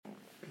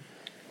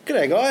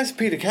G'day guys,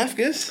 Peter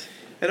Kafkas.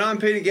 And I'm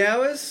Peter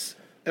Gowers,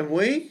 and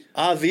we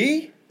Are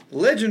the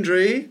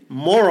legendary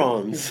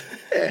morons.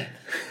 Yeah.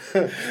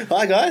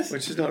 Hi guys.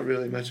 Which is not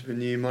really much of a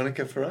new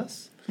moniker for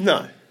us.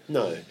 No.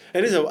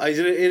 It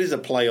is a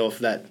play off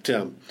that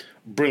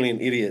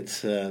brilliant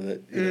idiots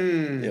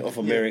of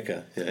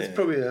America. Yeah. It's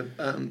probably a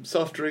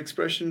softer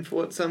expression for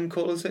what some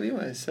call us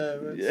anyway,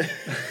 so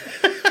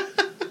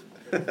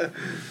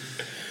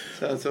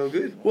so it's all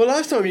good. Well,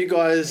 last time you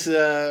guys,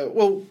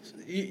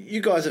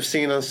 you guys have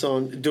seen us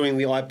on doing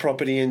the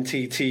iProperty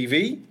NT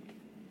TV.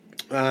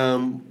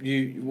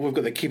 We've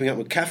got the Keeping Up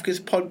with Kafkas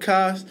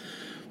podcast.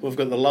 We've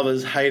got the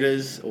Lovers,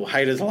 Haters, or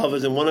Haters,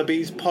 Lovers and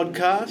Wannabes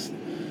podcast.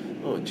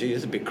 Oh, gee,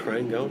 there's a big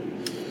crane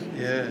going.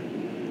 Yeah.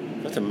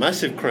 That's a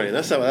massive crane.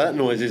 That's how that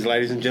noise is,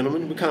 ladies and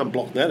gentlemen. We can't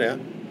block that out.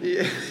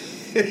 Yeah.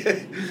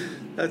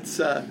 That's,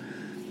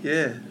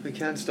 we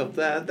can't stop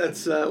that.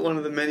 That's one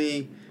of the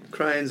many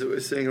cranes that we're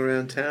seeing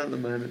around town at the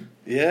moment.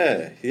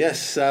 Yeah,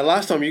 yes.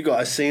 Last time you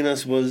guys seen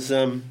us was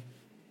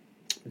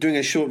doing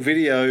a short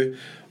video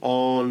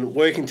on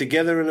working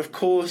together, and of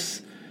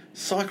course,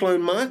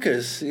 Cyclone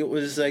Marcus. It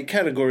was a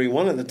Category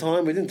 1 at the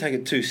time. We didn't take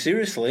it too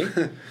seriously.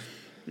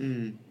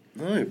 No,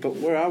 but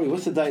where are we?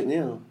 What's the date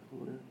now?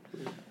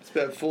 It's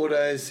about 4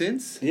 days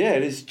since. Yeah,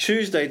 it is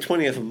Tuesday,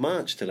 20th of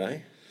March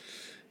today.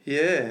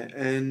 Yeah,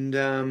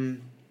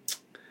 and,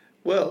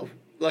 well,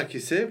 like you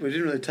said, we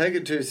didn't really take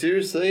it too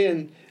seriously,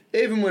 and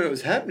even when it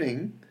was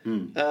happening,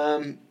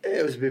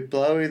 it was a bit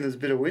blowy and there was a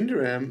bit of wind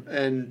around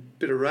and a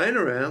bit of rain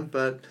around,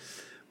 but,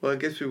 well, I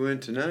guess we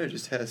weren't to know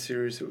just how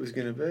serious it was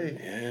going to be.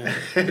 Yeah,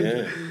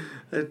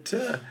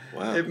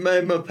 Wow. It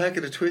made my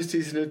packet of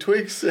twisties and a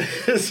Twix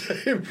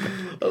seem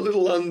a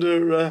little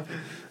underpowered.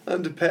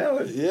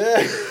 Yeah.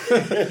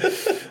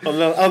 on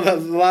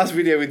the last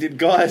video we did,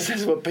 guys,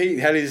 that's what Pete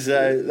had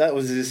that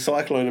was his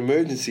cyclone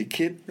emergency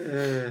kit.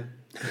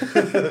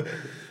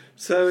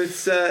 So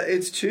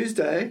it's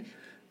Tuesday,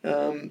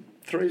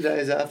 3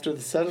 days after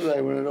the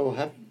Saturday when it all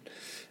happened.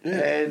 Yeah.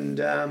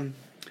 And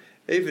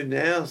even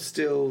now,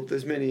 still,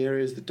 there's many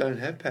areas that don't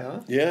have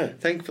power. Yeah.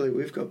 Thankfully,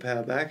 we've got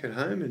power back at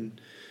home, and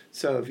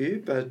so have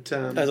you. But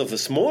as of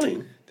this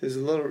morning, there's a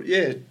lot of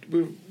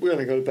we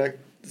only got it back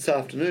this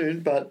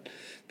afternoon, but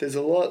there's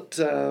a lot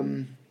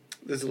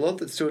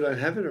that still don't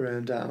have it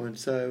around Darwin.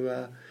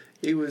 So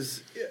it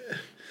was.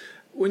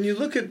 When you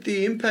look at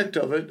the impact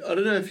of it, I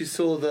don't know if you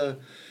saw the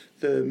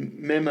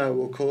memo,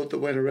 we'll call it, that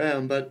went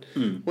around, but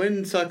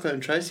when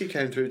Cyclone Tracy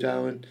came through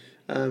Darwin,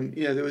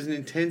 there was an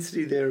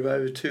intensity there of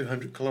over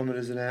 200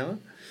 kilometres an hour.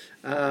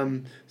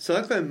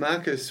 Cyclone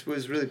Marcus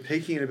was really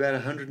peaking at about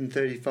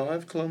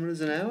 135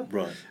 kilometres an hour.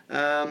 Right.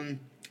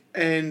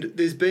 And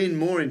there's been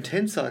more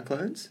intense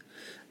cyclones,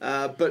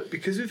 but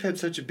because we've had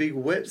such a big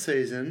wet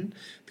season,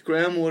 the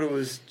groundwater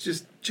was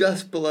just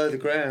below the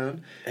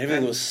ground.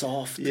 Everything was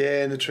soft.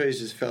 Yeah, and the trees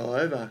just fell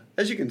over.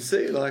 As you can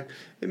see, like,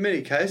 in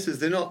many cases,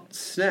 they're not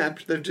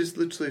snapped, they've just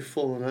literally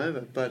fallen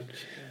over. But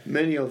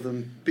many of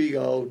them, big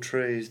old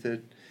trees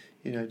that,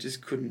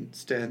 just couldn't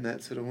stand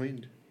that sort of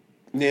wind.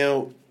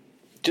 Now,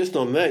 just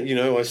on that,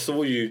 I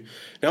saw you.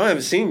 Now, I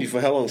haven't seen you for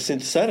how long?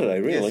 Since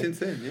Saturday, really? Yeah, since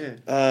then,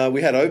 yeah.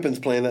 We had opens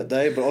planned that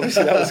day, but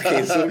obviously that was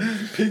cancelled.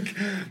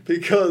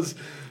 Because,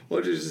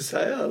 what did you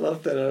say? I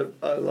loved that.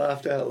 I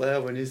laughed out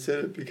loud when you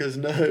said it, because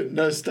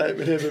no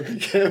statement ever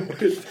began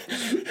with.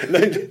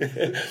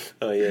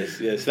 Oh, yes.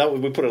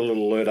 We put a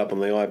little alert up on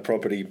the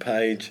iProperty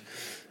page,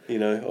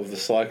 of the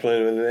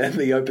cyclone, and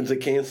the opens are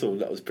cancelled.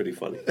 That was pretty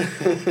funny.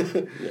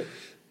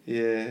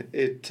 Yeah,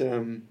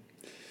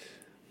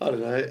 I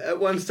don't know. At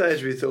one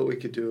stage we thought we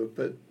could do it,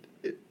 but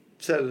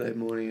Saturday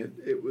morning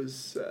it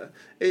was...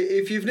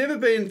 if you've never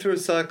been through a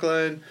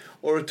cyclone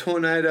or a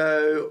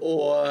tornado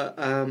or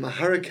a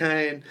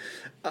hurricane,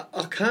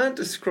 I can't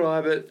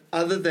describe it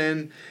other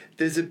than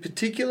there's a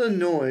particular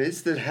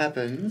noise that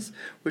happens,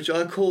 which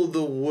I call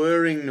the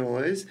whirring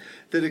noise,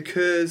 that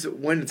occurs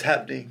when it's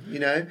happening,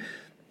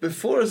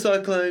 Before a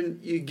cyclone,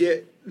 you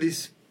get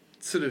this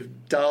sort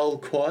of dull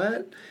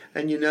quiet,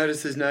 and you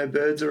notice there's no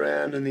birds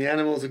around and the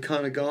animals are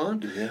kind of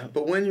gone. Yeah.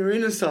 But when you're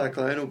in a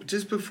cyclone, or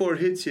just before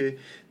it hits you,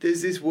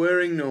 there's this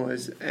whirring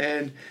noise,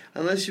 and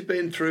unless you've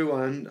been through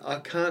one, I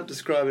can't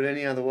describe it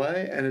any other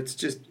way, and it's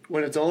just,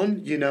 when it's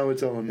on,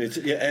 it's on.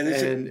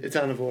 It's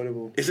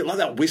unavoidable. Is it like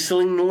that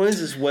whistling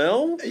noise as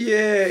well?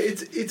 Yeah,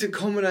 it's a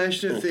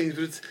combination of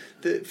things,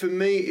 but for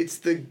me, it's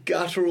the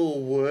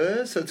guttural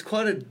whir, so it's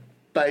quite a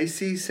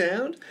bassy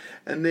sound,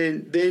 and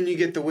then you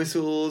get the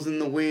whistles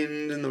and the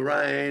wind and the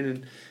rain,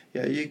 and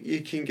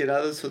you can get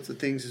other sorts of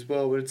things as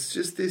well. But it's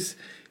just this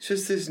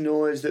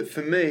noise that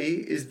for me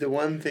is the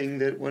one thing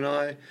that when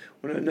I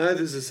know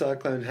there's a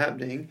cyclone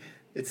happening,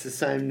 it's the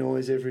same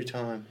noise every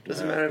time.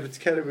 Doesn't matter if it's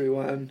Category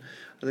 1.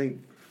 I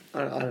think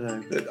I don't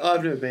know, but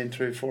I've never been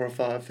through 4 or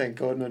 5, thank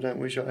God, and I don't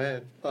wish I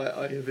had.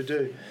 I ever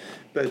do,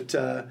 but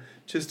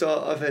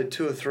I've had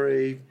 2 or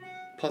 3.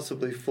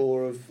 Possibly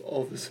 4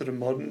 of the sort of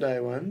modern day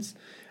ones,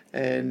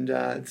 and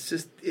it's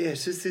just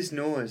this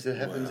noise that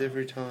happens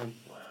every time.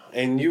 Wow.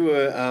 And you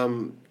were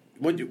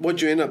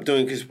what'd you end up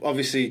doing? Because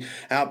obviously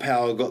our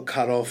power got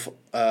cut off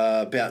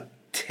about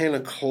 10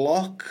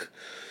 o'clock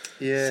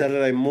Yeah.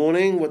 Saturday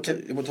morning. What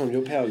time did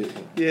your power get?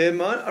 Yeah,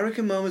 I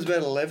reckon mine was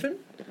about 11,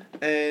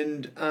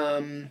 and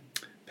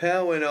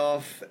power went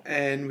off,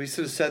 and we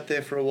sort of sat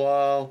there for a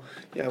while.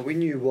 You know, we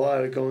knew why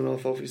it had gone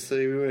off.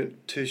 Obviously, we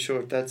weren't too sure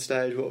at that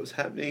stage what was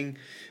happening.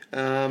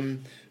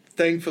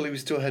 Thankfully, we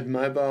still had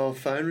mobile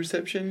phone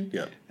reception,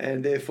 Yeah.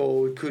 and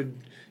therefore we could,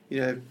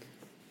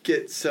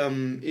 get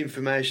some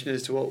information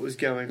as to what was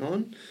going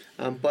on.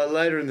 By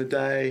later in the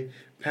day,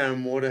 Power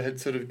and Water had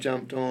sort of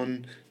jumped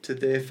on to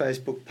their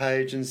Facebook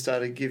page and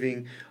started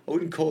giving, I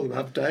wouldn't call them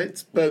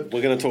updates, but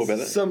We're going to talk about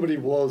that. somebody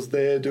was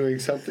there doing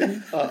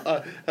something.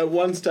 At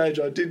one stage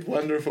I did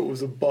wonder if it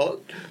was a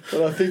bot,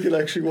 but I think it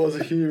actually was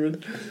a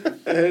human.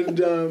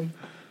 And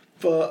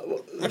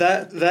but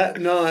that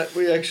night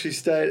we actually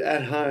stayed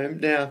at home.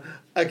 Now,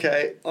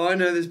 okay, I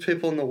know there's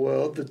people in the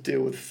world that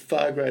deal with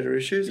far greater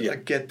issues. Yeah. I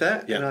get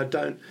that, Yeah. and I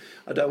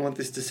don't want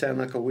this to sound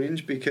like a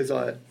whinge, because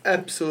I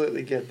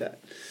absolutely get that.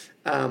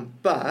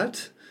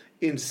 But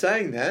in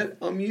saying that,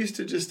 I'm used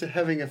to just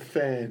having a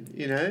fan,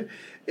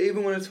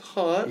 Even when it's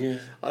hot, Yeah.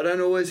 I don't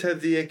always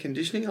have the air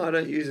conditioning. I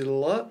don't use it a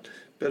lot.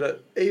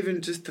 But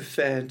even just the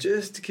fan,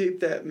 just to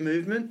keep that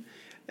movement.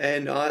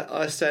 And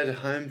I stayed at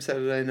home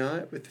Saturday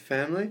night with the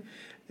family.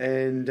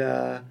 And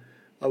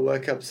I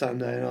woke up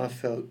Sunday and I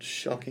felt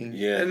shocking.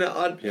 Yeah. And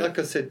Yeah. like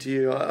I said to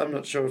you, I'm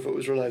not sure if it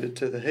was related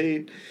to the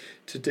heat,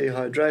 to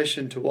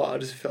dehydration, to what. I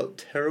just felt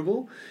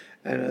terrible.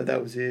 And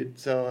that was it.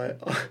 So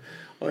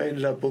I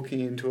ended up booking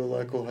into a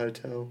local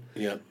hotel.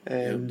 Yeah.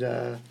 And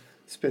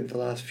spent the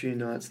last few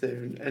nights there,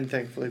 and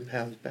thankfully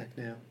power's back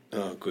now.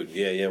 Oh, good.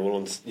 Yeah. Well,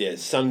 on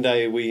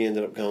Sunday we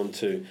ended up going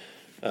to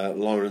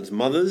Lauren's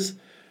mother's,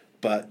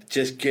 but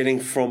just getting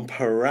from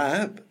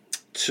Parap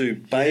to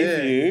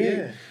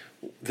Bayview,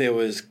 there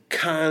was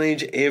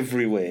carnage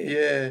everywhere.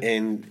 Yeah.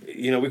 And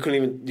we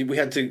couldn't even. We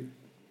had to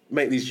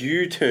make these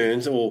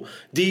U-turns or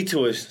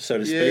detours, so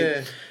to speak.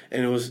 Yeah.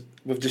 And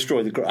we've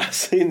destroyed the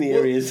grass in the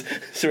areas,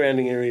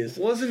 surrounding areas.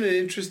 Wasn't it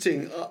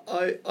interesting?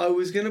 I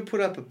was going to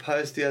put up a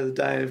post the other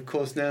day, and of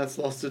course now it's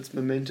lost its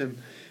momentum.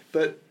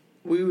 But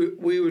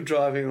we were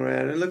driving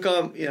around, and look,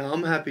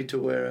 I'm happy to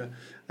wear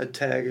a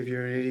tag if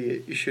you're an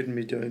idiot. You shouldn't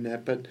be doing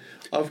that. But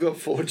I've got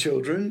 4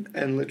 children,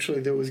 and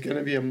literally there was going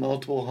to be a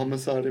multiple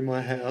homicide in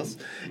my house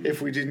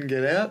if we didn't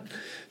get out.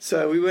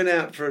 So we went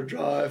out for a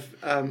drive,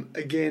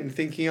 again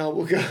thinking,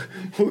 we'll go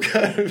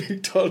to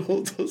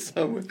McDonald's or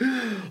somewhere.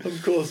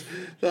 Of course,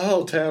 the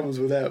whole town was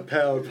without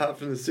power apart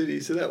from the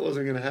city, so that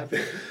wasn't going to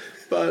happen.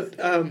 But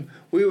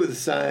we were the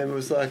same. It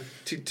was like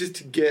just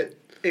to get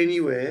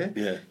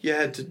anywhere, you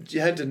had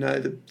to know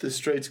the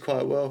streets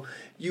quite well.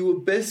 You were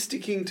best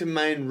sticking to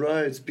main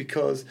roads,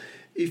 because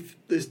if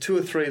there's 2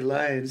 or 3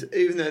 lanes,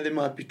 even though there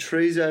might be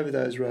trees over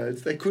those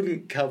roads, they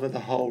couldn't cover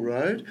the whole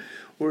road.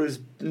 Whereas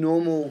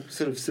normal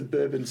sort of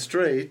suburban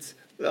streets,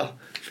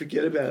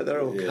 forget about it,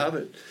 they're all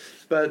covered.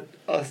 But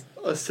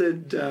I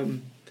said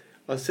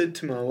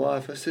to my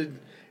wife, I said,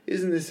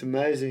 isn't this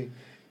amazing?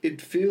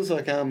 It feels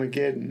like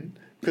Armageddon,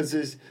 because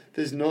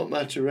there's not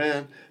much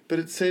around, but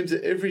it seems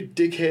that every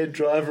dickhead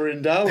driver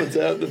in Darwin's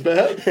out and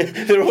about.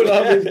 They're all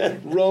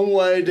driving wrong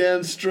way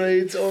down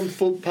streets, on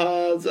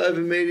footpaths,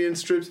 over median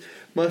strips.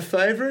 My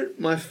favourite,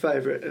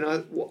 and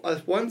I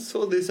once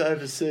saw this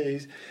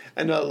overseas,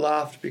 and I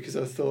laughed because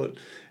I thought,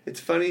 it's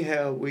funny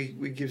how we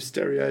give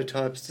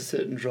stereotypes to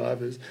certain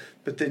drivers,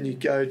 but then you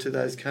go to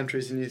those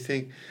countries and you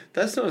think,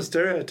 that's not a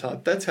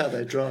stereotype, that's how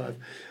they drive.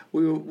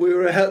 We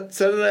were out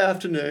Saturday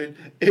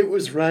afternoon, it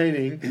was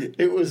raining,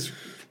 it was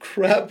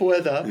crap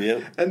weather,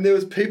 and there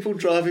was people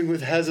driving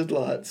with hazard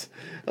lights.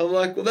 I'm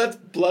like, well, that's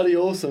bloody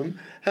awesome.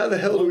 How the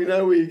hell do we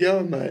know where you're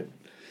going, mate?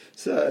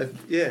 So,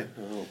 yeah.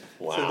 Oh,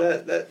 wow.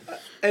 So that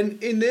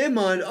and in their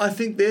mind, I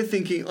think they're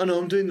thinking, oh no,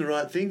 I'm doing the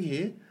right thing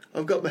here.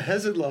 I've got my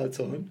hazard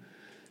lights on.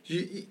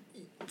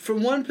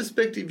 From one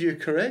perspective, you're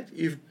correct.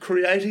 You're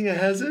creating a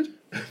hazard.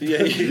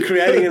 Yeah, you're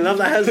creating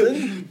another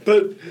hazard.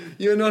 But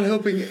you're not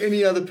helping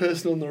any other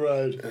person on the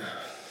road.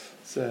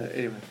 So,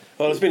 anyway.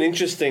 Well, it's been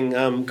interesting,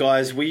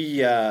 guys.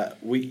 We a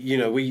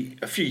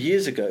few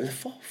years ago,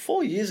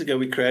 4 years ago,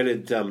 we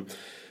created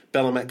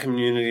Ballamat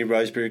Community,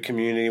 Rosebery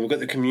Community. We've got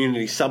the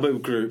community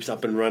suburb groups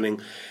up and running,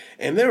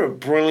 and they're a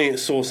brilliant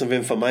source of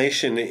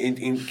information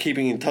in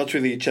keeping in touch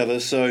with each other.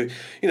 So,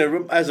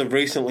 as of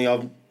recently,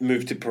 I've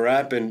moved to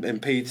Parap,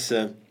 and Pete's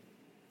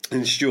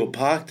in Stewart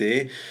Park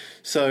there.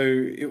 So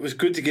it was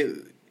good to get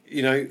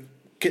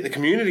the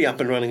community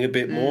up and running a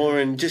bit more,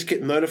 and just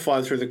get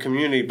notified through the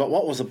community. But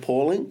what was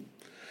appalling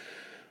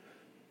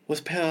was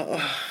power.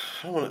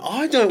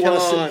 I don't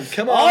want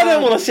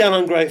to sound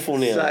ungrateful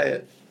now. Say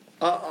it.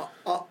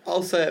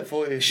 I'll say it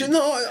for you.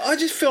 I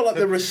just felt like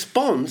the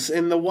response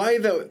and the way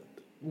that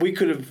we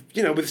could have,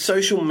 with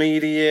social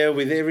media,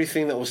 with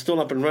everything that was still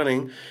up and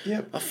running,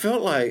 I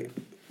felt like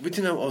we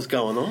didn't know what was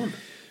going on.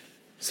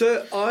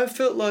 So I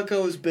felt like I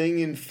was being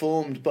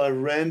informed by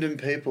random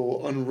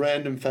people on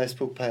random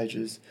Facebook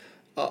pages.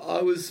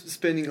 I was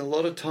spending a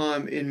lot of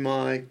time in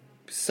my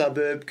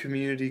suburb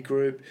community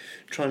group,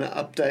 trying to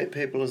update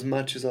people as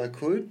much as I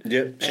could.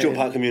 Yep, Stuart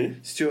Park community.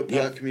 Stuart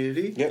Park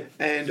community. Yep.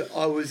 And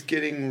I was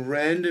getting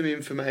random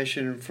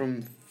information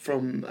from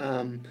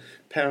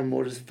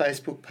Paramore's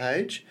Facebook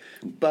page,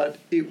 but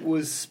it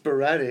was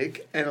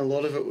sporadic and a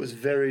lot of it was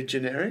very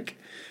generic,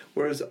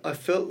 whereas I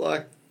felt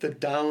like the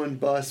Darwin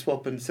buy,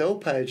 swap and sell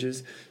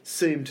pages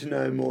seemed to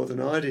know more than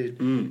I did.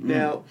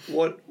 Now,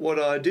 what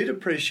I did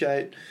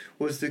appreciate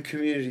was the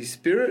community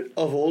spirit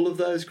of all of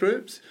those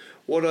groups.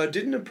 What I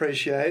didn't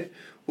appreciate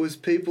was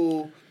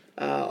people...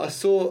 I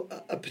saw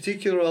a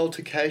particular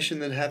altercation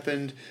that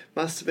happened,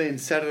 must have been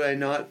Saturday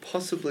night,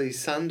 possibly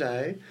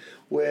Sunday,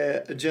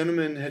 where a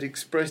gentleman had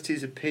expressed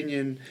his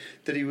opinion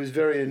that he was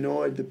very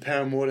annoyed that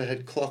Parramatta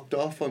had clocked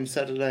off on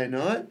Saturday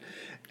night,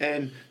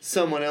 and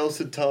someone else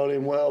had told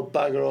him, well,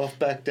 bugger off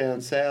back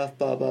down south,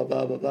 blah, blah,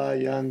 blah, blah, blah,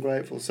 you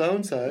ungrateful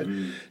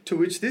so-and-so, to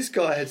which this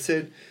guy had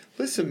said,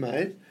 listen,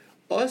 mate,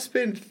 I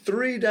spent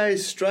 3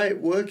 days straight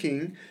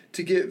working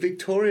to get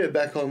Victoria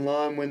back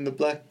online when the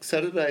Black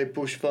Saturday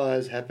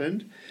bushfires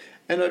happened,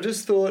 and I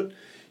just thought,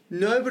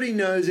 nobody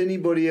knows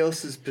anybody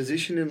else's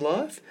position in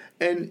life,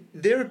 and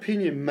their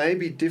opinion may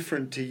be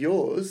different to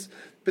yours,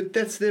 but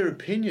that's their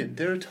opinion.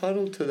 They're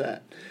entitled to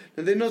that.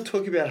 Now, they're not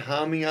talking about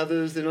harming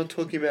others. They're not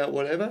talking about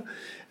whatever.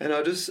 And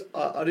I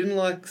didn't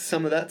like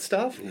some of that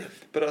stuff,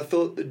 but I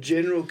thought the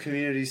general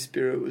community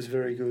spirit was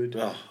very good.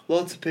 Oh.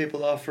 Lots of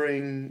people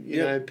offering, you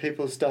know,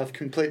 people stuff,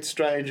 complete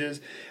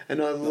strangers.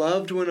 And I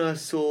loved when I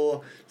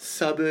saw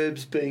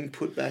suburbs being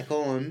put back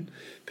on,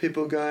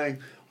 people going,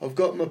 I've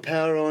got my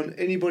power on,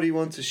 anybody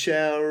wants a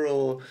shower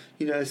or,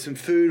 you know, some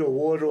food or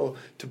water or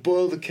to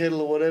boil the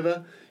kettle or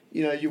whatever,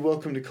 you know, you're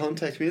welcome to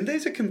contact me. And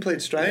these are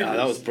complete strangers. Yeah,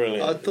 that was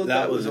brilliant. I thought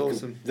that was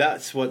awesome.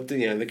 That's what,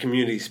 the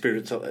community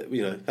spirit's,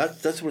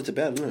 that's what it's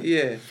about, isn't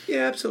it?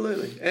 Yeah,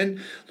 absolutely. And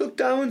look,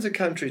 Darwin's a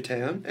country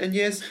town, and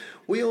yes,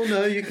 we all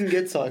know you can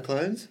get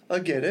cyclones. I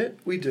get it,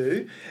 we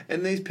do.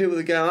 And these people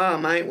that go, oh,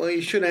 mate, well,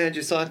 you should have had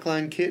your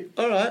cyclone kit.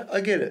 All right,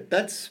 I get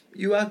it.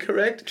 You are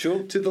correct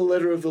Sure. to the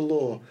letter of the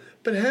law.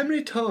 But how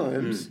many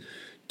times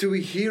do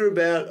we hear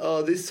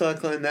about, this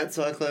cyclone, that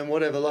cyclone,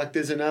 whatever, like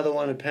there's another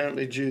one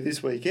apparently due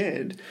this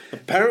weekend?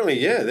 Apparently,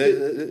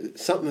 yeah.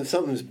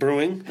 Something's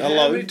brewing.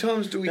 How many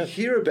times do we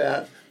hear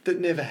about that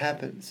never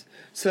happens?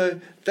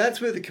 So that's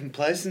where the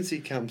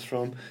complacency comes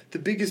from. The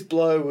biggest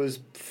blow was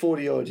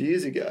 40-odd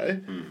years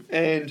ago,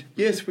 and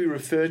yes, we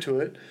refer to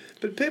it,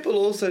 but people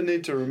also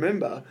need to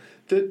remember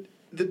that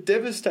the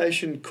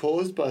devastation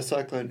caused by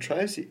Cyclone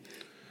Tracy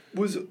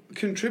was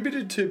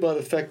contributed to by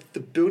the fact that the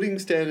building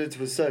standards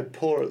were so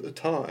poor at the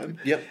time.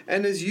 Yep.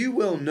 And as you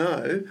well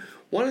know,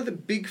 one of the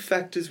big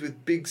factors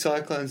with big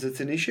cyclones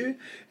that's an issue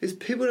is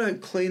people don't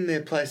clean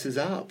their places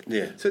up.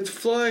 Yeah. So it's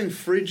flying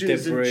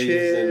fridges Debris and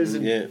chairs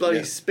and bloody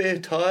yeah. spare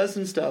tyres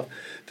and stuff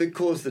that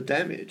cause the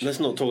damage. Let's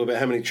not talk about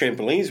how many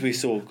trampolines we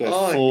saw go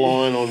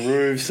flying on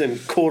roofs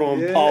and caught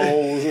on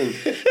poles.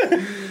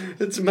 And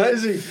It's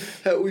amazing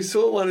how we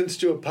saw one in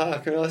Stuart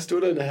Park, and I still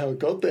don't know how it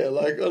got there.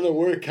 Like, I don't know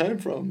where it came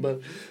from,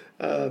 but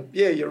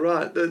you're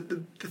right.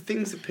 The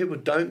things that people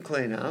don't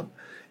clean up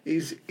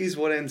is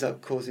what ends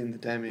up causing the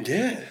damage.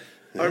 Yeah.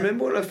 I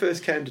remember when I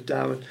first came to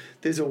Darwin,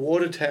 there's a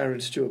water tower in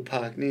Stuart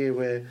Park near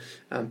where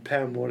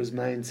Parramatta's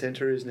main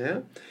centre is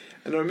now.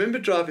 And I remember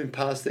driving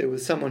past there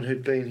with someone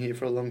who'd been here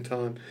for a long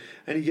time.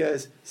 And he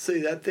goes, see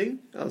that thing?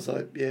 I was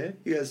like, yeah.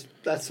 He goes,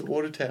 that's the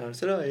water tower. I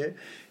said, oh, yeah.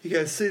 He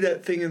goes, see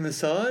that thing in the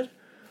side?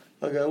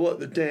 I go, what,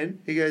 the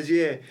dent? He goes,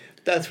 yeah.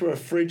 That's where a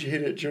fridge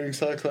hit it during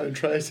Cyclone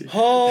Tracy.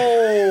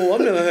 Oh,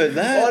 I've never heard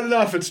that. I don't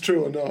know if it's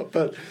true or not,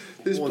 but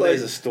this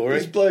there's a story.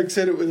 This bloke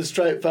said it with a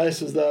straight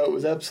face as though it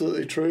was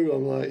absolutely true.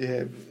 I'm like,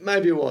 yeah,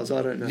 maybe it was.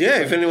 I don't know. Yeah,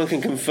 if anyone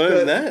can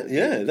confirm that,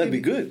 that'd be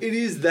good. It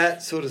is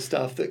that sort of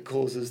stuff that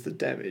causes the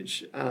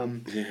damage.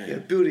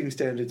 Building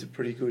standards are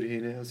pretty good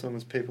here now, as long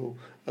as people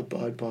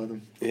abide by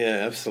them.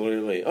 Yeah,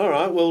 absolutely. All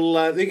right. Well,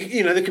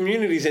 the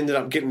communities ended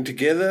up getting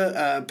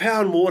together.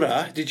 Power and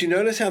Water. Did you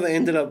notice how they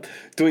ended up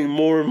doing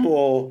more and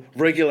more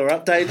regular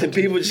updates, and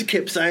people just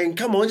kept saying,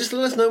 "Come on, just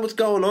let us know what's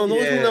going on.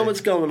 Let us know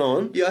what's going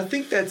on." Yeah, I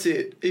think that's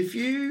it. If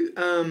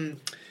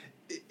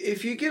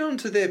you get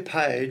onto their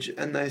page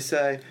and they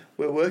say,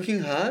 we're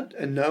working hard,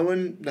 and no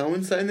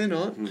one's saying they're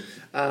not.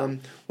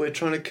 We're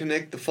trying to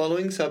connect the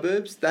following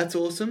suburbs. That's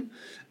awesome.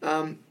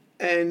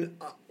 And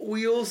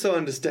we also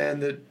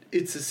understand that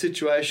it's a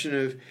situation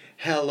of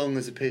how long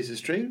is a piece of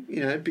string,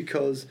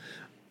 because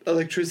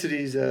electricity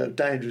is a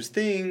dangerous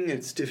thing.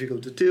 It's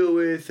difficult to deal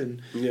with,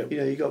 and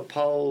you got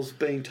poles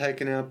being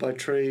taken out by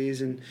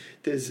trees, and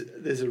there's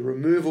a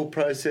removal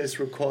process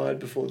required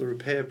before the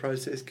repair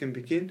process can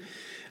begin.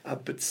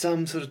 But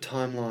some sort of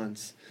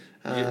timelines.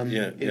 I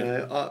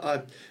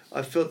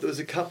felt there was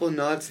a couple of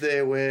nights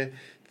there where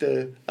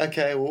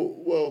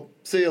well,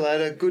 see you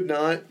later, good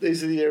night,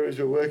 these are the areas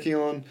we're working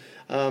on.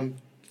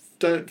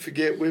 Don't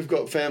forget we've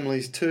got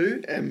families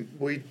too, and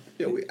we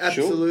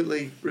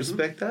absolutely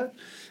respect that.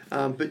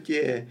 But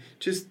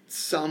just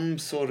some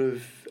sort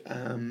of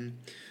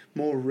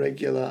more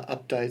regular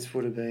updates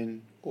would have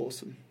been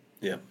awesome.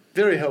 Yeah.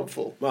 Very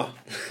helpful. Well,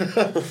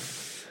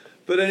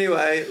 But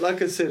anyway,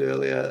 like I said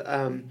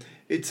earlier,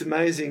 it's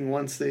amazing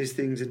once these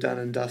things are done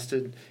and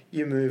dusted,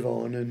 you move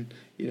on and,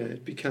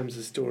 it becomes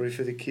a story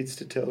for the kids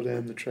to tell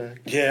down the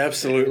track. Yeah,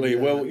 absolutely.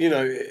 And, well,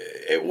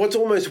 what's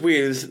almost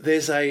weird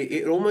is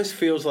it almost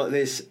feels like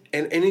there's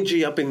an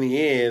energy up in the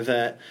air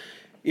that,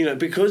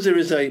 because there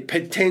is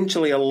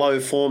potentially a low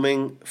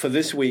forming for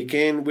this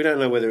weekend, we don't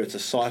know whether it's a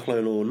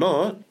cyclone or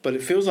not, but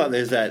it feels like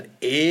there's that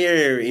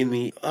air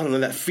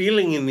that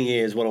feeling in the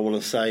air is what I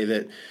want to say,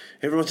 that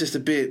everyone's just a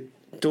bit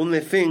doing their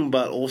thing,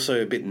 but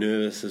also a bit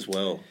nervous as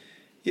well.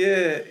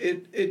 Yeah,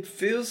 it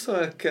feels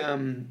like,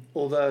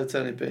 although it's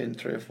only been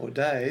 3 or 4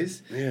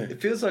 days, it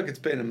feels like it's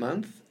been a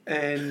month.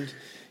 And,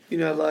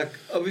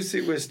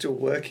 obviously we're still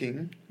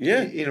working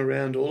in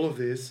around all of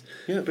this.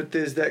 Yeah. But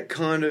there's that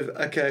kind of,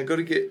 okay, I've got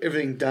to get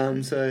everything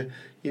done so,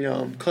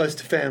 I'm close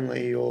to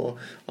family or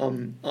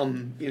I'm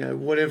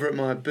whatever it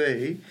might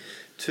be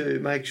to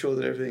make sure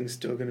that everything's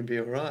still going to be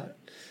all right.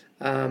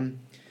 And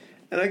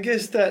I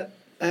guess that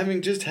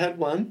having just had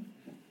one,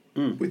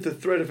 with the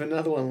threat of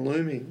another one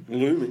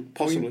looming,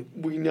 possibly.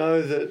 We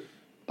know that,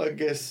 I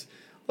guess,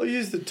 I'll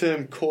use the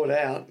term caught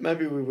out.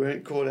 Maybe we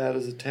weren't caught out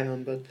as a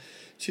town, but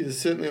there's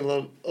certainly a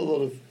lot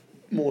of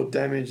more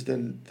damage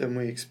than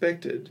we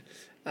expected.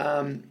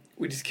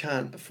 We just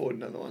can't afford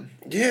another one.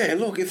 Yeah,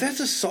 look, if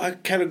that's a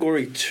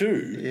category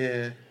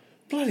 2,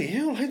 bloody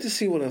hell, I hate to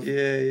see what I've...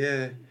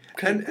 Yeah.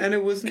 And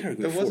it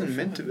wasn't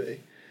meant to be.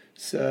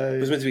 So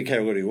it was meant to be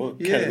category 1.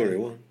 Yeah. Category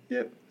 1.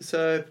 Yep.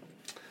 So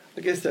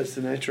I guess that's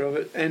the nature of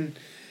it. And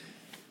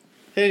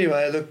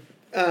anyway, look,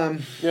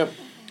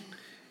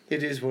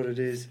 it is what it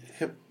is.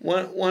 Yep.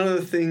 One of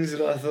the things that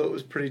I thought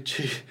was pretty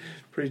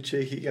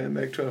cheeky, going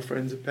back to our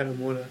friends at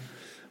Parramatta,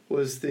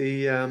 was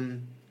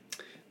the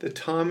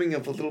timing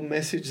of a little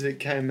message that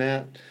came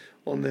out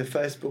on their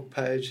Facebook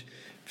page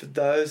for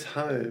those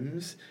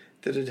homes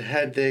that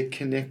had their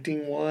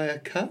connecting wire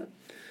cut.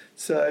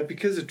 So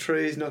because of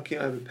trees knocking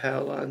over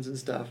power lines and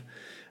stuff,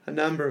 a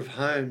number of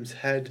homes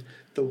had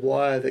the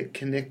wire that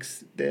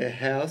connects their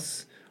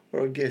house,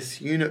 or I guess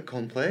unit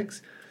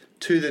complex,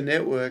 to the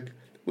network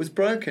was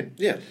broken.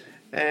 Yeah.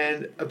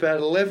 And about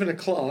 11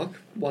 o'clock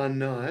one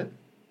night,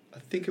 I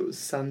think it was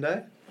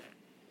Sunday,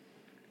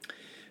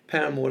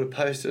 Parramatta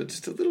posted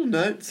just a little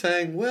note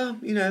saying, well,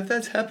 if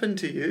that's happened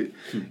to you,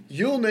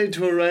 you'll need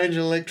to arrange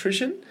an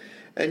electrician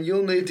and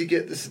you'll need to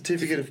get the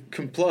certificate of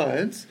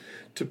compliance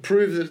to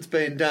prove that it's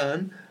been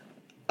done.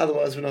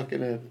 Otherwise, we're not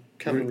going to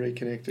come and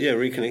reconnect it. Yeah,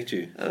 reconnect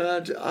you. And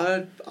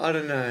I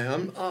don't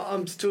know.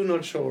 I'm still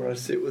not sure where I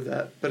sit with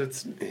that, but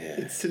it's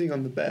sitting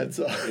on the bad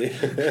side.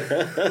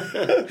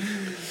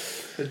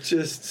 It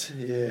just,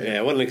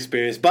 Yeah, what an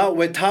experience. But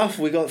we're tough.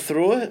 We got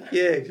through it.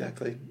 Yeah,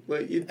 exactly.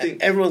 Well, you'd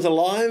think everyone's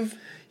alive.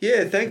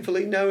 Yeah,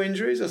 thankfully, no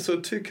injuries. I saw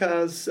 2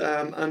 cars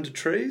under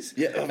trees.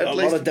 Yeah, a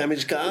lot of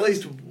damaged cars. At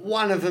least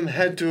one of them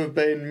had to have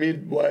been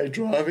midway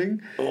driving.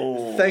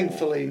 Oh.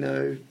 Thankfully,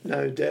 no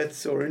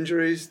deaths or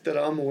injuries that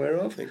I'm aware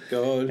of. Thank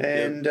God.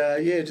 And,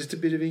 just a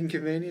bit of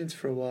inconvenience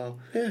for a while.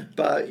 Yeah.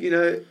 But,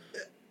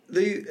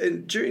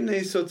 during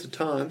these sorts of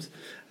times,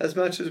 as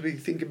much as we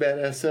think about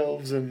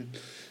ourselves and,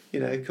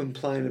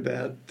 complain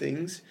about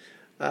things,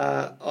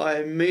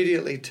 I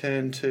immediately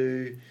turn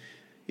to,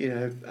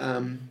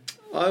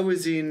 I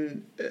was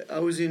in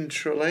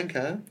Sri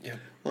Lanka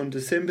on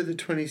December the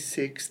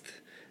 26th,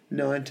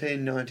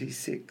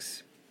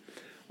 1996.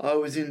 I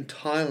was in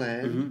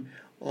Thailand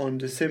on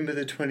December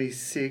the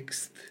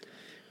 26th,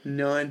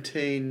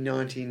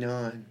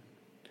 1999.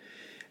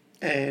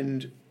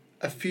 And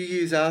a few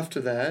years after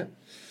that,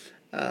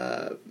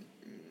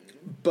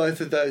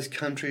 both of those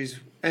countries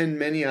and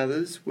many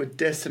others were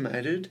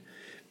decimated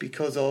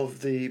because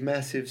of the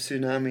massive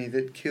tsunami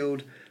that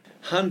killed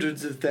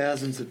hundreds of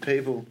thousands of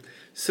people.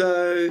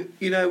 So,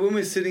 when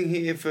we're sitting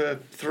here for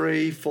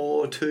 3,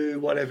 4, 2,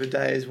 whatever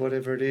days,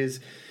 whatever it is,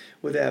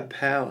 without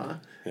power,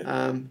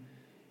 I've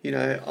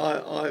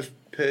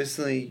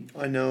personally,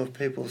 I know of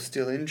people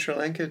still in Sri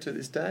Lanka to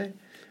this day,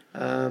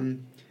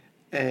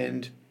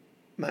 and,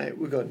 mate,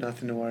 we've got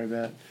nothing to worry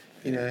about,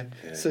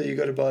 So you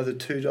got to buy the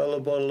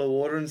 $2 bottle of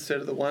water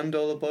instead of the $1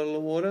 bottle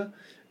of water.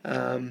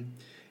 I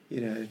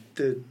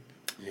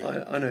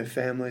know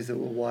families that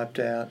were wiped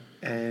out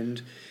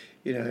and...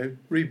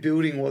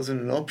 rebuilding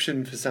wasn't an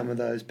option for some of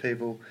those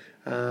people.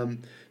 Wow.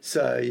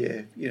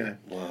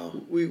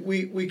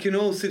 We can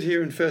all sit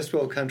here in first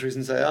world countries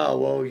and say, oh,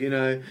 well,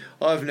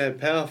 I haven't had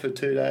power for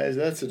 2 days,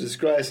 that's a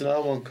disgrace and I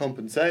want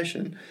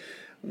compensation.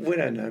 We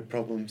don't know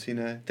problems,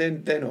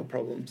 They're not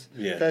problems.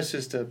 Yeah. That's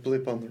just a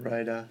blip on the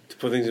radar. To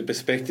put things in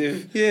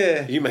perspective,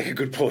 you make a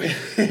good point.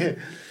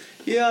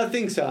 Yeah, I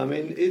think so. I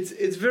mean,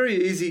 it's very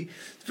easy.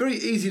 It's very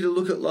easy to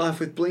look at life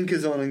with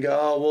blinkers on and go,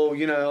 oh, well,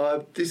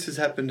 this has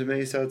happened to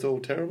me, so it's all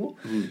terrible.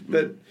 Mm-hmm.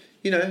 But,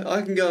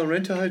 I can go and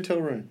rent a hotel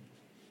room.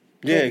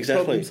 Yeah,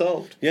 exactly. Problem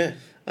solved. Yeah.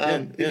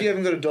 If you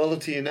haven't got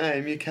 $1 to your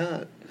name, you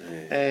can't.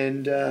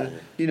 And,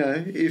 you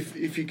know,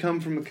 if you come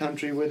from a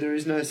country where there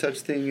is no such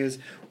thing as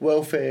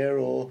welfare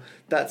or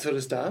that sort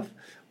of stuff,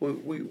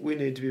 we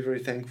need to be very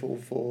thankful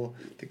for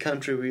the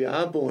country we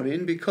are born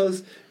in,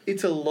 because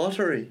it's a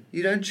lottery.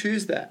 You don't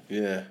choose that.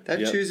 Yeah. That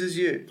chooses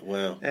you.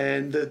 Wow.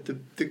 And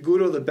the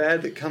good or the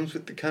bad that comes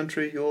with the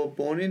country you're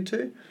born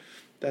into,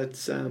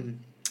 that's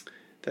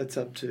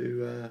up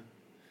to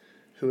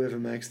whoever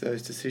makes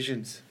those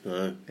decisions.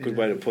 No, good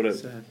way to put it.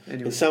 So,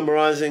 anyway. In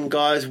summarising,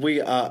 guys,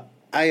 we are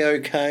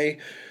A-OK.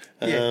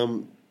 Yeah.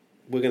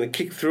 We're going to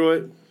kick through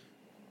it.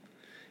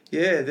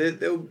 Yeah,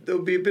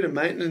 there'll be a bit of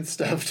maintenance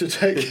stuff to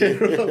take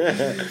care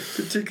of,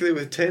 particularly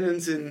with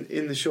tenants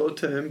in the short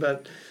term.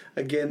 But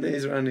again,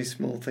 these are only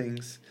small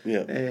things.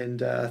 Yeah. And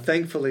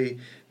thankfully,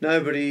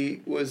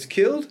 nobody was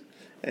killed,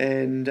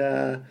 and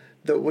that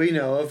we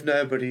know of,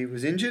 nobody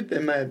was injured. There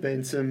may have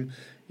been some,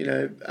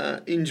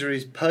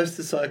 injuries post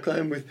the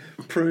cyclone with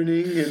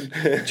pruning and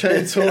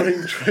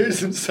chainsawing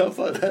trees and stuff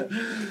like that.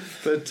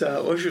 But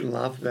I shouldn't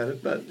laugh about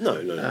it. But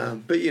No.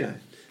 But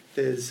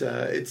there's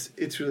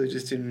it's really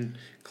just in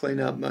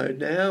clean-up mode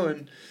now,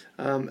 and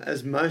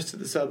as most of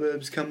the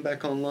suburbs come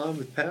back online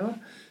with power,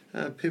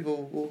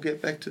 people will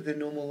get back to their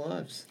normal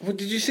lives. Well,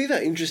 did you see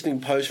that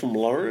interesting post from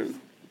Lauren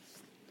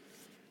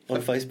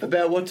on Facebook?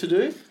 About what to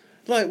do?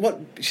 Like, what?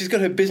 She's got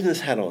her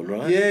business hat on,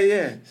 right?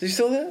 Yeah. You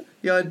saw that?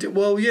 Yeah, I did.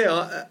 Well,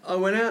 yeah, I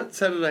went out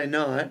Saturday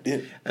night,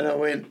 and I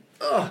went,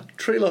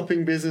 tree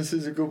lopping business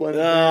is a good one to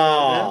do right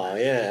now.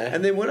 Yeah.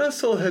 And then when I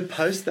saw her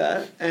post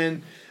that,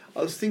 and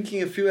I was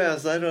thinking a few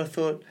hours later, I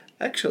thought,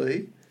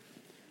 actually,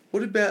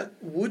 what about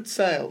wood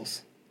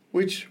sales,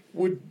 which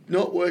would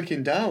not work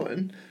in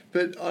Darwin,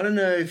 but I don't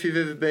know if you've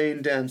ever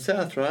been down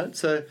south, right?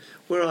 So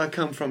where I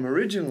come from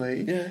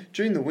originally,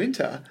 during the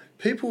winter,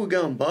 people would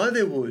go and buy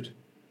their wood.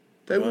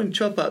 They wouldn't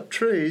chop up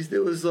trees.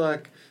 There was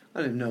like, I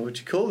don't even know what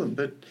you call them,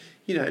 but,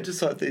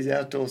 just like these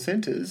outdoor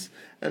centres,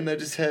 and they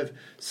just have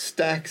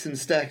stacks and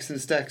stacks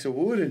and stacks of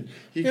wood, and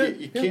you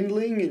get your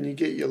kindling, and you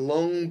get your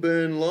long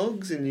burn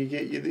logs, and you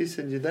get your this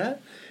and your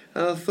that.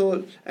 And I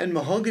thought, and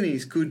mahogany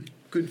is good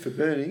for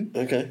burning.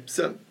 Okay.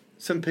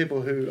 Some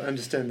people who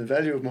understand the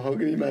value of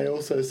mahogany may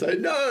also say,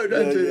 no,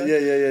 don't do that.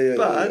 Yeah.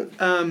 But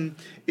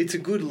it's a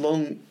good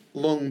long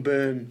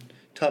burn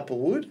type of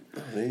wood.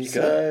 Oh, there you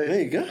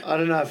go. I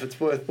don't know if it's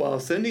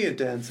worthwhile sending it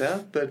down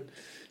south, but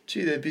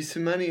gee, there'd be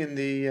some money in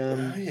the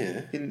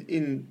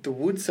in the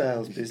wood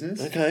sales business.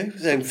 Okay,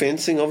 and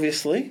fencing,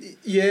 obviously.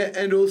 Yeah,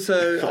 and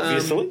also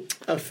obviously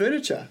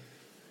furniture.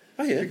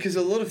 Oh yeah, because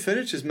a lot of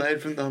furniture is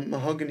made from the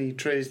mahogany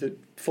trees that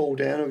fall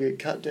down or get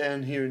cut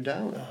down here in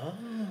Darwin.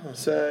 Oh.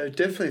 So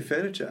definitely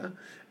furniture.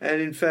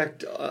 And in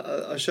fact,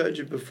 I showed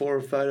you before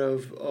a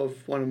photo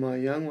of one of my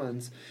young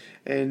ones,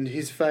 and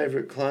his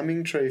favourite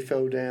climbing tree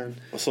fell down.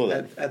 I saw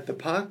that at the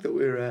park that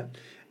we were at,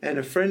 and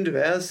a friend of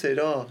ours said,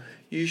 "Oh,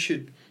 you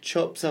should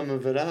chop some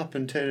of it up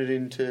and turn it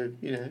into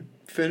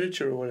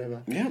furniture or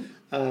whatever." Yeah.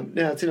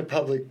 Now it's in a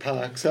public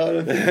park, so I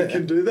don't think we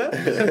can do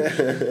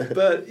that.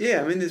 But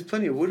yeah, I mean, there's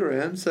plenty of wood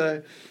around,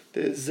 so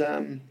there's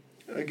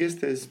I guess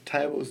there's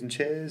tables and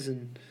chairs,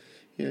 and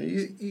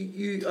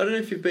you I don't know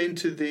if you've been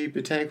to the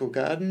botanical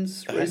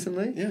gardens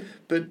recently. Yeah.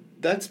 But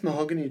that's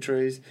mahogany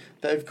trees.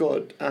 They've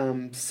got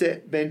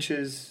set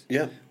benches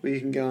where you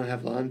can go and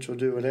have lunch or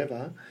do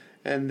whatever,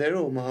 and they're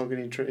all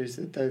mahogany trees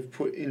that they've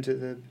put into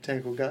the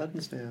botanical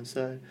gardens now.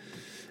 So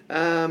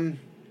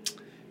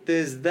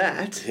there's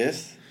that.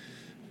 Yes.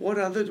 What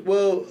other?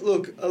 Well,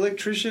 look,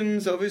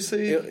 electricians,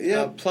 obviously.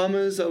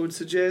 Plumbers, I would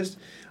suggest.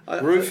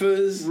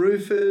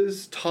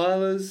 Roofers,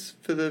 tilers,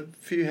 for the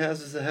few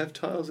houses that have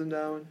tiles in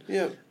Darwin.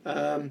 Yeah.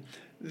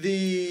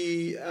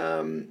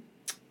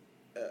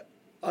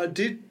 I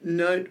did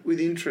note with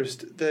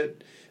interest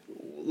that,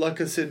 like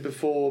I said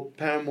before,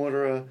 Parramatta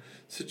are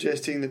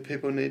suggesting that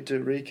people need to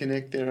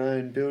reconnect their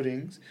own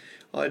buildings.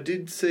 I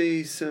did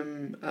see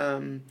some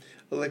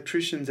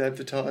electricians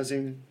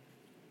advertising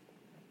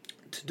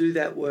to do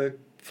that work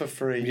for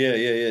free.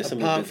 Yeah.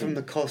 Apart from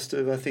the cost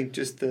of, I think,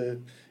 just the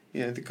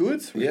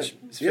goods, which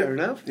is fair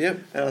enough. Yeah.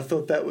 And I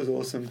thought that was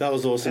awesome. That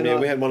was awesome. And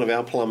we had one of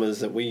our plumbers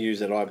that we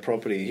use at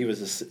iProperty. He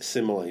was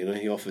similar.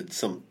 He offered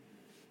some.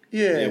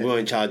 Yeah, we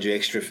won't charge you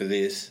extra for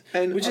this,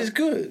 which is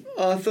good.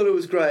 I thought it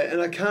was great,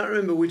 and I can't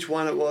remember which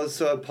one it was,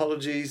 so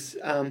apologies.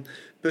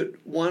 But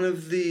one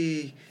of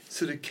the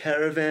sort of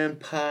caravan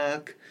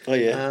park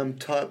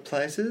type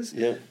places,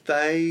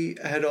 they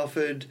had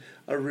offered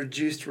a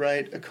reduced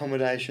rate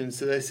accommodation.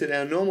 So they said,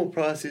 our normal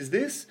price is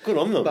this. Good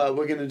on them. But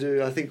we're going to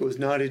do, I think it was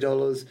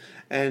 $90,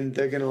 and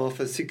they're going to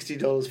offer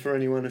 $60 for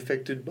anyone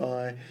affected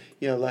by,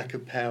 lack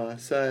of power.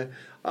 So,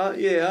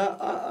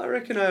 I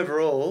reckon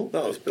overall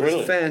that was brilliant. It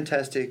was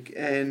fantastic.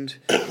 And,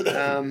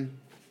 we'll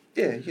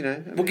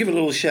give a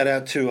little shout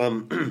out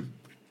to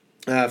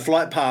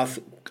Flight Path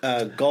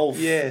Golf.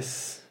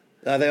 Yes.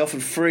 They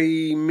offered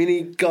free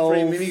mini golf.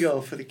 Free mini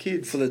golf for the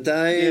kids. For the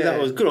day. Yeah. That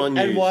was good on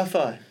you. And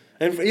Wi-Fi.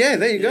 And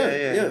there you go.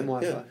 Yeah, and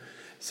Wi-Fi. Yeah.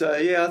 So,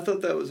 I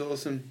thought that was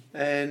awesome.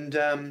 And,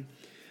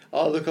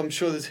 look, I'm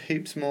sure there's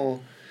heaps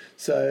more.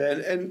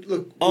 So, and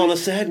look... On a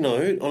sad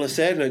note,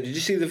 did you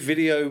see the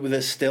video with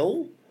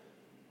Estelle?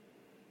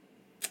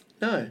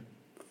 No.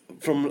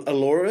 From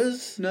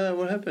Alora's. No,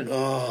 what happened?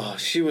 Oh,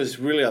 she was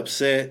really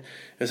upset. It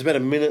was about a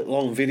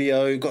minute-long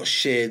video. Got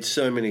shared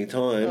so many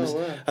times. Oh,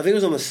 wow. I think it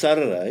was on the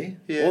Saturday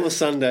Yeah. or the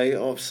Sunday.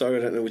 Oh, sorry,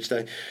 I don't know which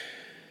day.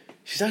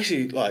 She's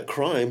actually like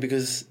crying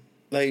because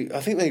I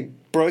think they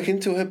broke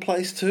into her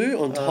place too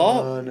on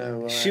top. Oh, no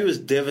way. She was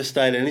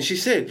devastated, and she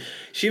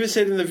even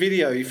said in the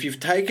video, "If you've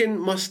taken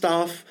my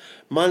stuff,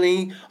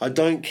 money, I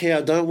don't care.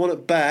 I don't want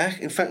it back.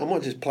 In fact, I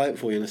might just play it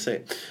for you in a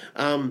sec.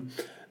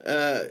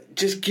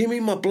 Just give me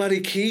my bloody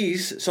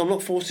keys so I'm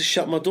not forced to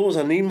shut my doors.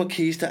 I need my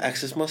keys to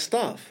access my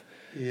stuff."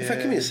 Yeah. In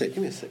fact, give me a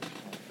sec.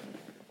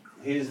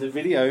 Here's the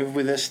video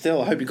with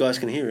Estelle. I hope you guys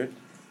can hear it.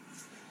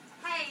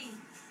 Hey,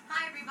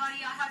 hi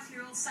everybody. I hope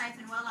you're all safe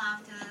and well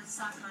after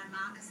Cyclone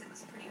Marcus. It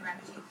was pretty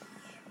ravaging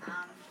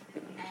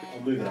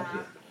and move it up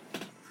here.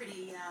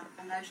 pretty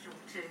emotional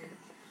to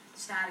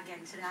start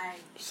again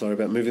today. Sorry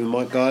about moving the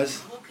mic,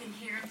 guys. Walk in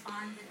here and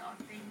find that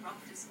I've been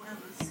robbed as well.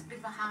 It's a bit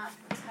of a hard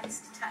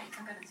case to take,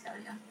 I've got to tell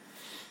you.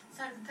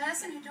 So the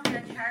person who took our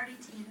charity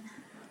tin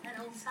and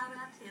also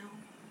our till,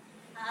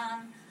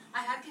 I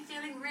hope you're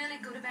feeling really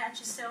good about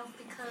yourself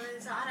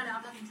because I don't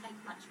know if I can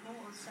take much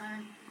more. So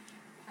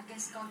I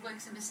guess God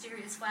works in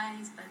mysterious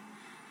ways, but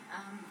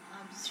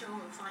I'm sure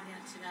we'll find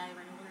out today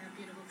when all our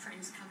beautiful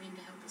friends come in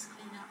to help us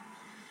clean up.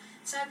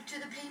 So to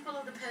the people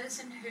or the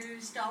person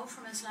who stole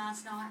from us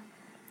last night,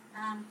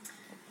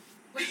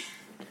 we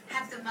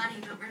have the money,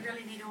 but we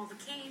really need all the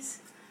keys.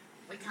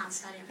 We can't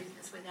start our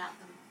business without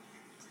them.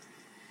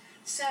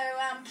 So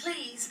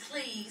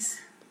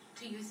please,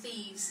 to you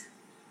thieves,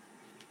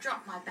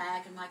 drop my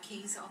bag and my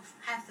keys off.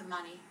 Have the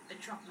money, but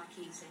drop my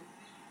keys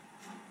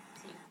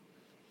in. See ya.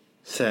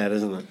 Sad,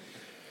 isn't it?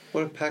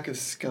 What a pack of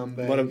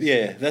scumbags.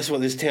 Yeah, that's what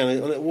this town is.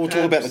 We'll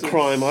talk about the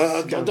crime.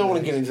 I don't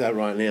want to get into that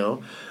right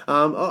now.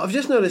 I've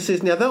just noticed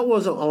this. Now, that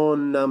was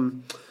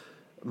on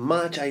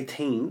March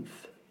 18th.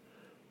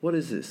 What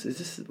is this? Is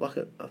this like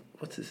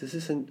what's this? Is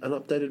this an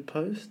updated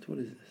post? What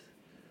is this?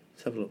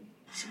 Let's have a look.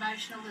 It's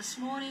emotional this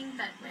morning,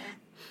 but we're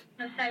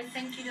going to say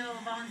thank you to all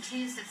the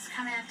volunteers that's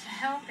come out to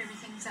help.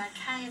 Everything's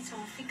okay. It's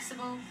all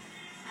fixable.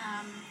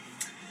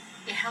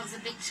 It was a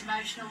bit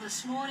emotional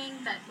this morning,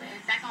 but we're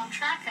back on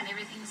track and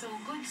everything's all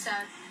good. So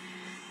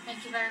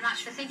thank you very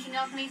much for thinking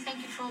of me.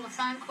 Thank you for all the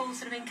phone calls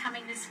that have been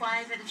coming this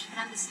way, so that you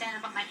can understand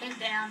I've got my head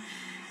down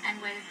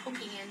and we're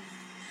hooking in.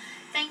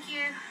 Thank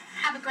you.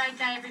 Have a great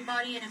day,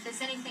 everybody. And if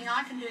there's anything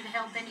I can do to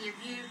help any of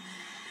you,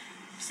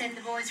 send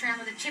the boys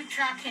around with a tip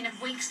truck in a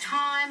week's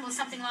time or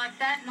something like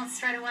that. Not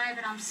straight away,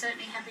 but I'm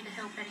certainly happy to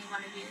help any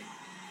one of you.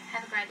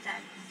 Have a great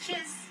day.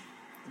 Cheers.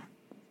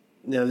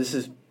 Now, this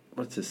is...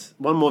 What's this?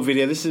 One more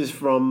video. This is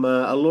from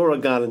Alora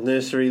Garden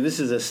Nursery. This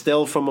is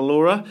Estelle from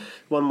Alora.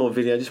 One more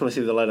video. I just want to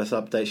see the latest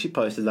update. She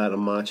posted that on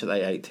March the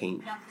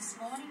 18th. Up this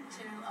morning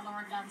to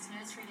Alora Gardens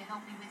Nursery to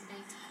help me with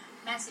the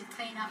massive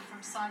clean-up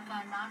from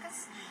Cyclone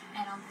Marcus.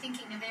 And I'm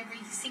thinking of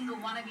every single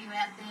one of you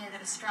out there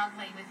that are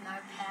struggling with no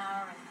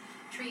power and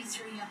trees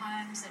through your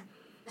homes and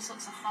all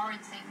sorts of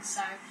horrid things.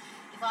 So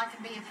if I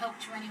can be of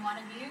help to any one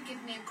of you,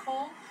 give me a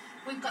call.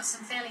 We've got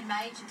some fairly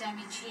major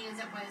damage here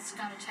that was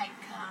going to take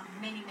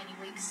many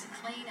weeks to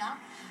clean up.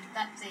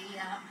 But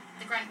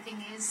the great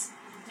thing is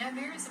no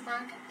mirrors are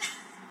broken.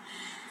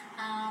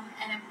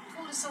 And it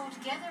pulled us all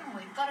together and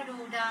we've got it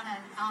all done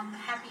and I'm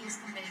happy as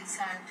can be.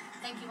 So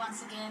thank you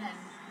once again and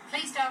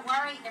please don't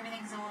worry,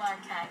 everything's all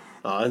okay.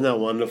 Oh, isn't that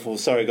wonderful?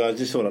 Sorry, guys,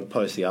 just thought I'd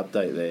post the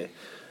update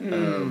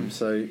there.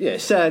 So, yeah,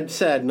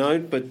 sad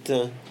note, but...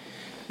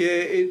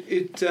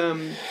 It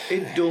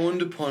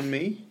dawned upon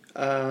me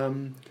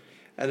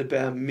at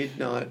about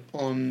midnight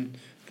on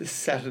the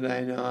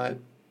Saturday night.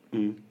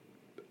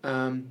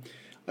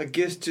 I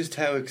guess just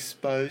how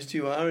exposed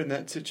you are in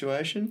that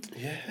situation.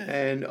 Yeah.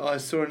 And I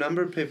saw a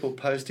number of people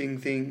posting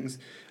things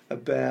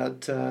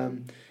about,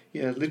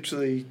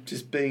 literally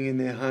just being in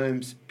their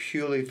homes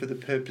purely for the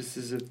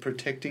purposes of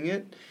protecting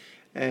it.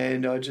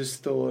 And I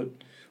just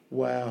thought,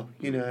 wow,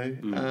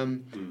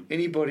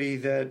 anybody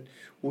that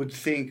would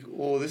think,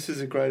 oh, this is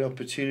a great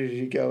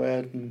opportunity to go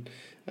out and,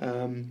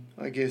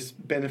 I guess,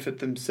 benefit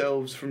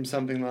themselves from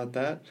something like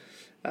that.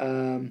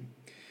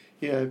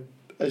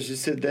 As you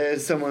said there,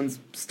 someone's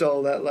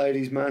stole that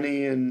lady's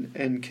money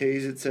and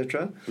keys,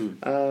 etc.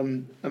 I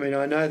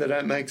know they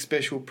don't make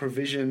special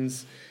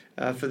provisions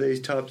for these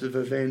types of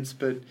events,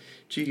 but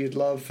gee, you'd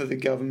love for the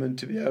government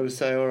to be able to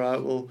say, all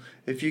right, well,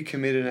 if you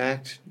commit an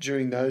act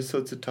during those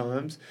sorts of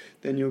times,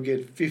 then you'll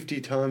get 50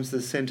 times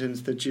the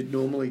sentence that you'd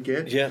normally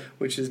get,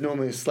 which is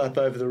normally a slap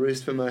over the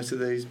wrist for most of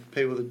these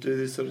people that do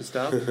this sort of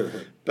stuff.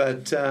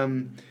 But,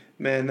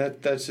 man,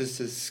 that's just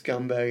a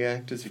scumbag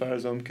act as far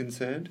as I'm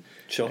concerned.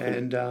 Shocking.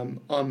 And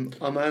I'm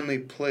only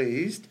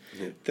pleased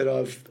that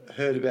I've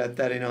heard about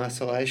that in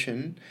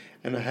isolation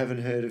and I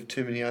haven't heard of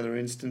too many other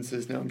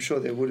instances. Now, I'm sure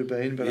there would have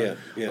been, but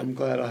I'm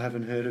glad I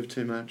haven't heard of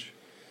too much.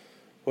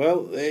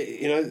 Well,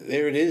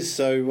 there it is.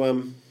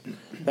 So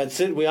that's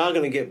it. We are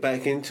going to get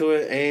back into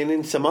it. And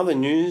in some other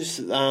news,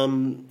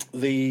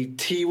 the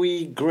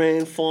Tiwi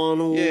Grand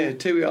Final... Yeah,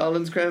 Tiwi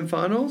Islands Grand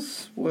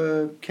Finals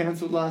were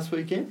cancelled last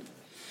weekend.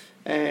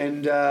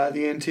 And the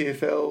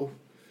NTFL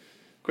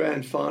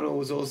Grand Final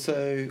was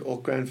also, or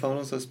Grand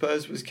Finals I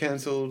suppose, was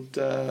cancelled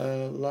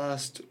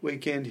last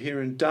weekend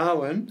here in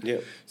Darwin.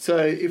 Yep. So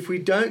if we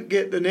don't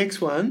get the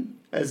next one,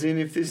 as in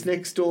if this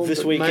next storm This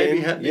that may be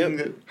weekend, happening, yep.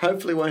 that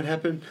hopefully won't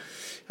happen,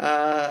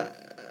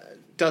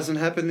 doesn't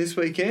happen this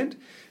weekend,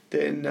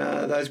 then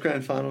those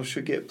Grand Finals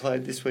should get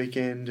played this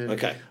weekend. And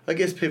Okay. I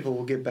guess people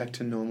will get back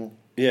to normal.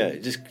 Yeah,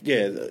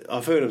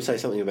 I've heard him say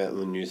something about in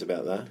the news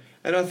about that.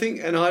 And I think,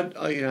 and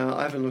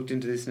I haven't looked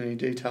into this in any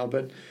detail,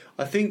 but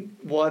I think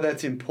why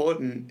that's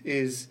important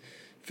is,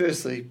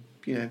 firstly,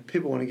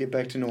 people want to get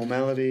back to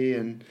normality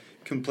and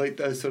complete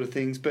those sort of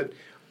things. But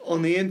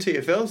on the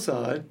NTFL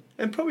side,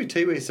 and probably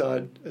Tiwi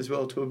side as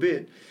well to a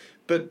bit,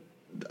 but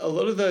a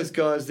lot of those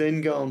guys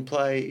then go and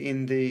play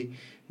in the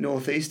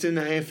Northeastern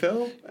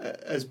AFL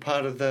as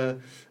part of the,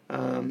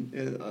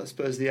 I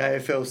suppose, the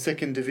AFL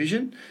second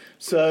division.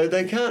 So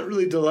they can't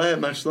really delay it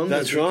much longer.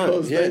 That's right,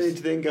 because yes. they need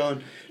to then go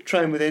and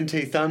train with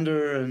NT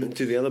Thunder and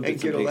do the other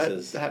bits get and all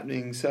pieces. that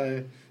happening.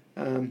 So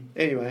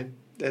anyway,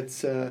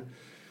 that's I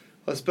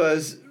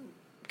suppose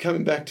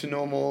coming back to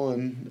normal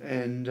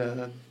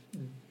and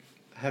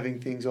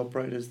having things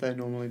operate as they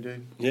normally do.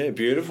 Yeah,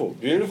 beautiful.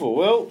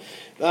 Well,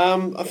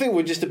 I think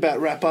we'll just about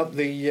wrap up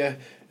the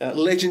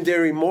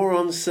Legendary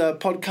Morons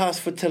podcast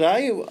for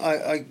today.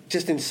 I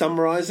just in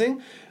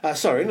summarising,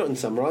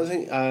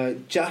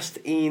 just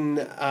in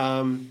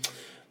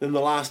the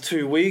last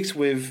 2 weeks,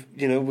 we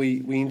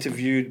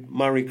interviewed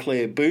Murray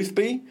Claire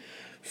Boothby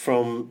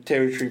from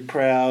Territory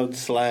Proud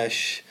 /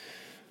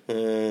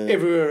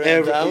 Everywhere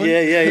around Darwin.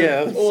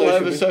 Yeah. All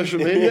over social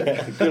media.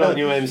 Yeah, good on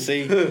you,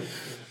 MC.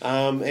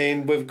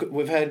 And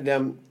we've had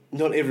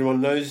not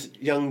everyone knows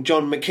young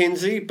John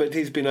McKenzie, but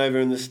he's been over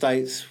in the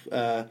States,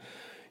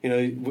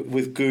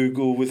 with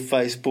Google, with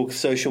Facebook,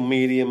 social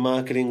media,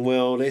 marketing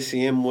world,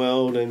 SEM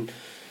world, and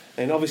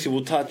obviously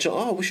we'll touch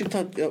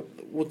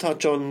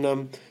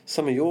on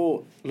some of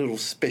your little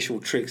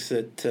special tricks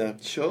that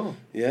Sure.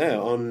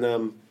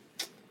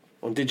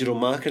 on digital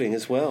marketing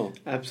as well.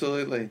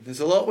 Absolutely. There's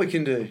a lot we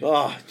can do.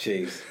 Oh,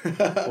 jeez.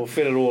 We'll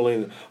fit it all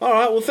in. All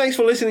right, well, thanks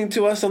for listening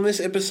to us on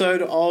this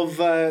episode of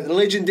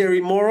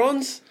Legendary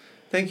Morons.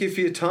 Thank you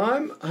for your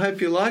time. I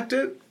hope you liked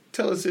it.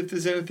 Tell us if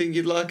there's anything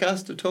you'd like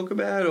us to talk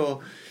about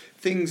or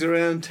things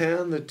around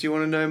town that you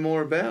want to know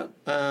more about.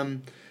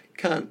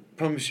 Can't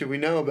promise you we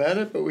know about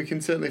it, but we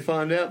can certainly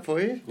find out for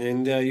you.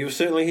 And you'll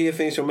certainly hear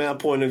things from our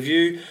point of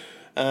view.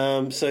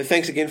 So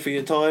thanks again for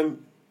your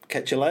time.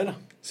 Catch you later.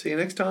 See you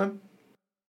next time.